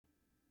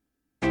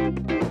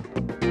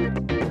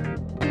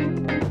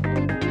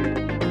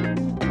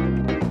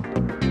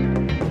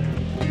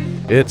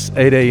It's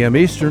 8 a.m.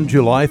 Eastern,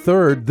 July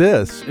 3rd.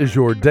 This is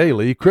your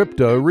daily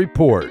crypto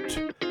report.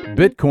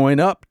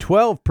 Bitcoin up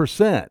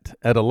 12%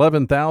 at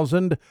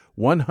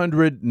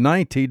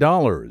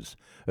 $11,190.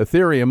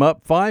 Ethereum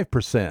up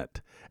 5%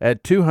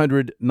 at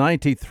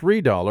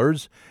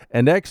 $293.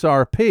 And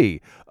XRP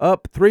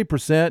up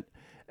 3%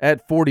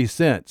 at 40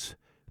 cents.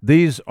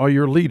 These are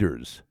your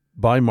leaders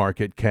by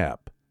market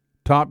cap.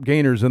 Top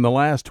gainers in the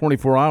last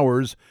 24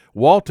 hours,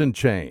 Walton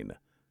Chain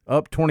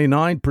up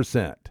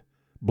 29%.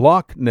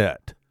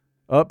 BlockNet,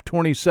 up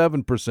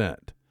 27%.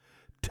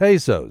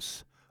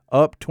 Tezos,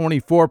 up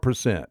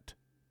 24%.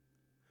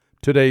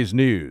 Today's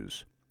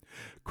news.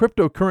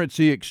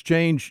 Cryptocurrency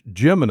exchange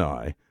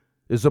Gemini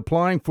is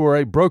applying for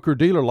a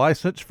broker-dealer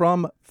license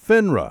from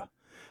FINRA.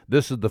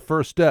 This is the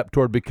first step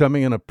toward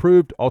becoming an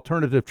approved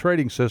alternative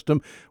trading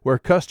system where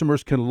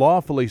customers can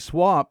lawfully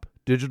swap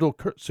digital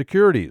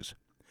securities.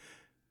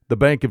 The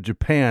Bank of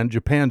Japan,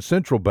 Japan's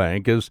central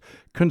bank, is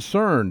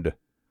concerned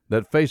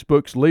that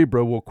Facebook's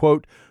Libra will,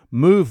 quote,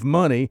 move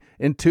money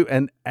into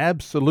an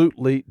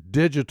absolutely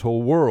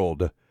digital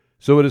world,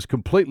 so it is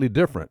completely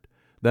different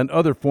than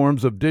other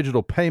forms of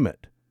digital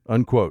payment,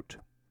 unquote.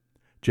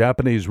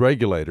 Japanese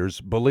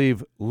regulators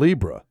believe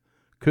Libra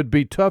could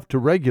be tough to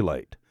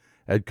regulate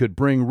and could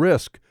bring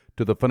risk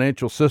to the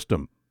financial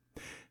system.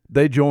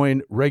 They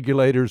join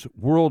regulators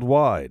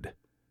worldwide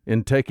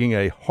in taking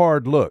a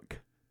hard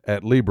look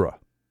at Libra.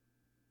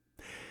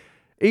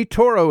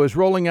 eToro is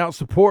rolling out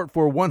support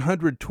for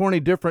 120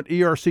 different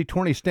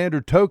ERC20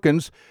 standard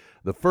tokens.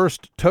 The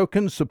first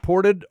tokens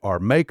supported are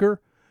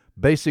Maker,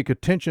 Basic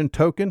Attention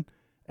Token,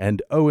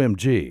 and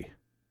OMG.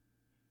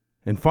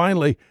 And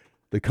finally,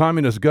 the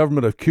Communist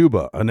government of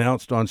Cuba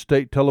announced on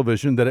state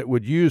television that it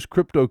would use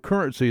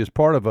cryptocurrency as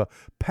part of a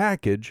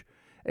package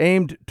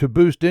aimed to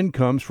boost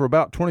incomes for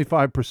about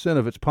 25%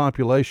 of its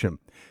population.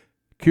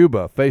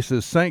 Cuba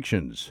faces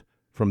sanctions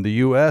from the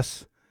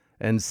U.S.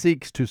 and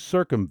seeks to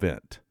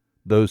circumvent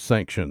those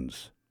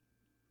sanctions.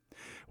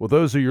 Well,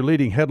 those are your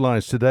leading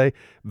headlines today.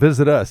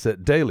 Visit us at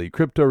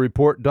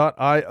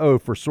dailycryptoreport.io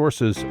for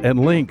sources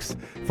and links.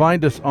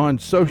 Find us on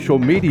social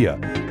media.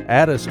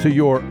 Add us to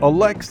your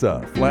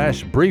Alexa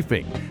flash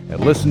briefing and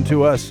listen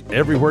to us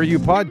everywhere you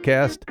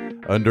podcast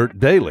under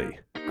Daily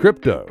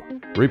Crypto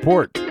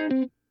Report.